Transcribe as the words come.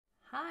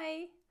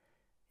Hi,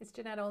 it's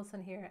Jeanette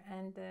Olsson here,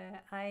 and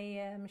I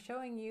am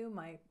showing you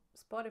my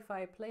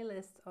Spotify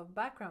playlist of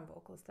background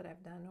vocals that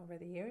I've done over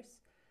the years,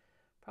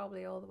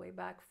 probably all the way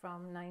back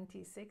from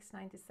 96,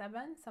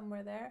 97,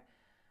 somewhere there.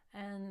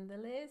 And the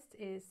list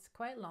is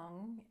quite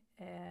long.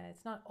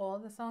 It's not all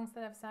the songs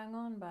that I've sang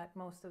on, but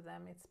most of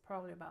them. It's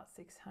probably about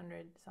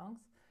 600 songs.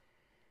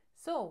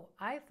 So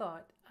I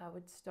thought I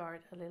would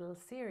start a little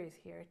series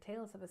here,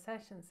 Tales of a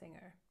Session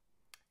Singer.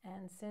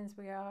 And since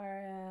we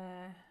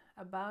are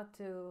about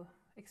to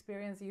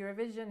experience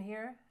Eurovision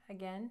here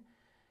again,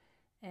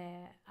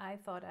 I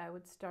thought I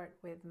would start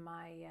with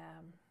my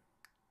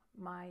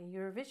my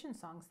Eurovision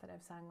songs that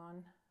I've sang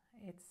on.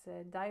 It's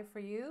Die For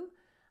You,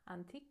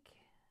 Antique,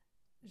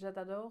 Je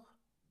t'adore,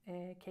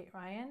 Kate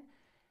Ryan,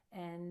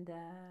 and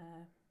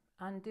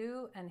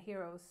Undo and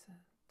Heroes,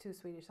 two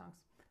Swedish songs.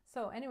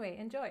 So anyway,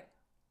 enjoy!